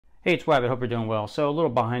Hey, it's Wabbit. Hope you're doing well. So a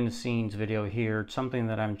little behind the scenes video here. It's something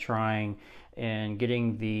that I'm trying in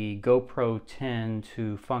getting the GoPro 10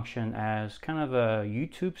 to function as kind of a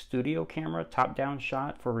YouTube studio camera, top-down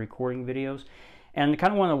shot for recording videos. And I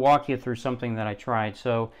kind of want to walk you through something that I tried.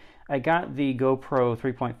 So I got the GoPro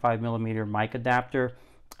 3.5mm mic adapter.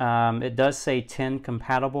 It does say 10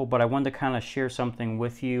 compatible, but I wanted to kind of share something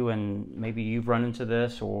with you, and maybe you've run into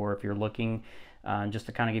this, or if you're looking, just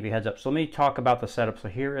to kind of give you a heads up. So let me talk about the setup. So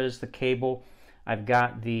here is the cable. I've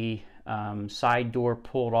got the side door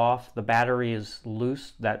pulled off. The battery is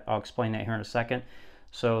loose. That I'll explain that here in a second.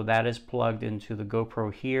 So that is plugged into the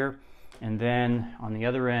GoPro here. And then on the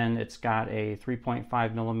other end, it's got a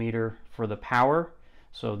 3.5mm for the power.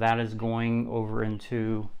 So that is going over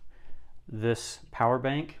into this power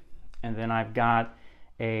bank. And then I've got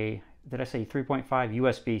a, did I say 3.5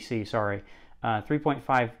 USB-C, sorry,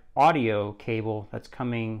 3.5 audio cable that's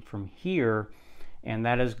coming from here, and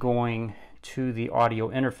that is going to the audio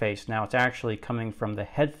interface. Now it's actually coming from the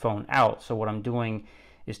headphone out, so what I'm doing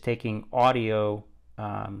is taking audio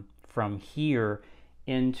from here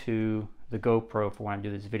into the GoPro for when I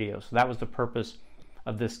do this video. So that was the purpose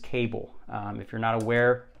of this cable. If you're not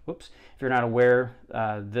aware,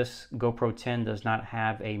 this GoPro 10 does not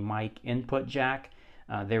have a mic input jack.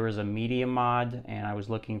 There is a media mod, and I was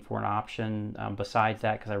looking for an option besides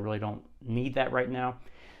that because I really don't need that right now.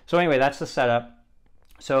 So anyway, that's the setup.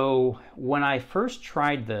 So when I first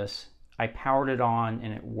tried this, I powered it on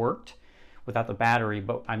and it worked without the battery,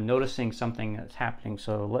 but I'm noticing something that's happening.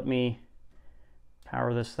 So let me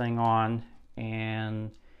power this thing on,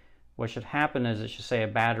 and what should happen is it should say a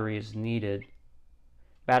battery is needed.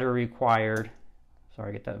 Battery required.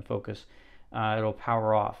 Sorry, get that in focus. It'll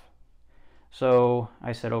power off. So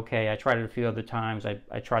I said, okay. I tried it a few other times.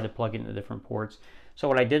 I tried to plug it into different ports. So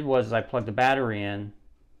what I did was I plugged the battery in,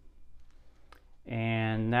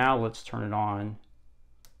 and now let's turn it on.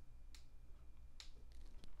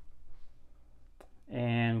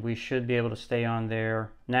 And we should be able to stay on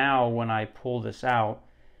there. Now when I pull this out,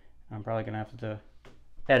 I'm probably gonna have to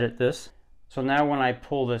edit this. So now when I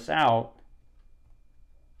pull this out,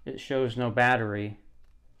 it shows no battery.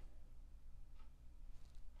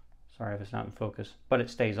 Sorry if it's not in focus, but it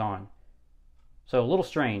stays on. So a little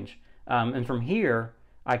strange. And from here,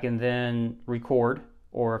 I can then record,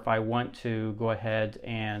 or if I want to go ahead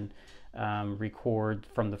and record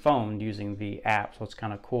from the phone using the app. So it's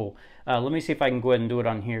kind of cool. Let me see if I can go ahead and do it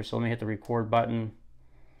on here. So let me hit the record button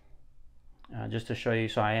just to show you.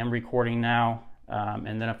 So I am recording now.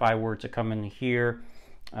 And then if I were to come in here,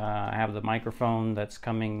 I have the microphone that's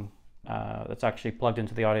coming, that's actually plugged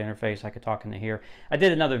into the audio interface. I could talk into here. I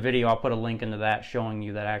did another video. I'll put a link into that showing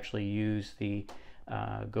you that I actually use the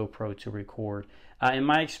GoPro to record. In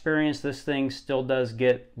my experience, this thing still does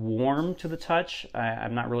get warm to the touch.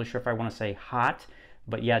 I'm not really sure if I want to say hot,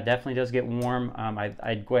 but yeah, it definitely does get warm.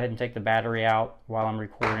 I'd go ahead and take the battery out while I'm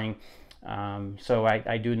recording. So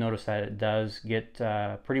I do notice that it does get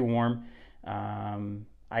pretty warm.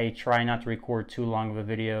 I try not to record too long of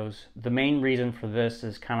the videos. The main reason for this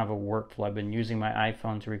is kind of a workflow. I've been using my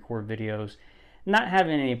iPhone to record videos, not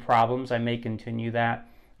having any problems. I may continue that,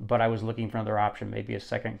 but I was looking for another option, maybe a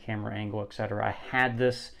second camera angle, etc. I had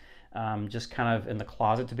this just kind of in the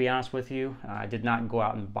closet, to be honest with you. I did not go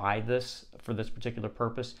out and buy this for this particular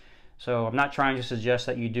purpose. So I'm not trying to suggest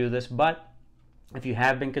that you do this, but if you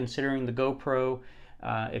have been considering the GoPro,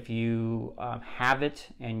 if you have it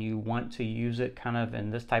and you want to use it kind of in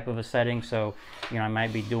this type of a setting, so I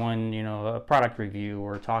might be doing a product review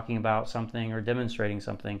or talking about something or demonstrating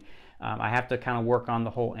something, I have to kind of work on the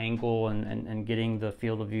whole angle and getting the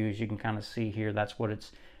field of view. As you can kind of see here, that's what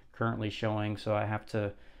it's currently showing. So I have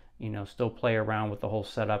to still play around with the whole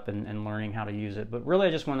setup and learning how to use it. But really I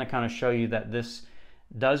just want to kind of show you that this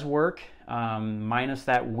does work, minus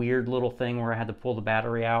that weird little thing where I had to pull the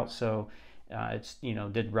battery out. So it's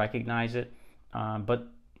did recognize it, but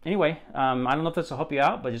anyway, I don't know if this will help you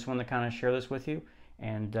out, but I just wanted to kind of share this with you.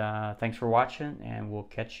 And thanks for watching, and we'll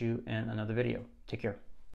catch you in another video. Take care.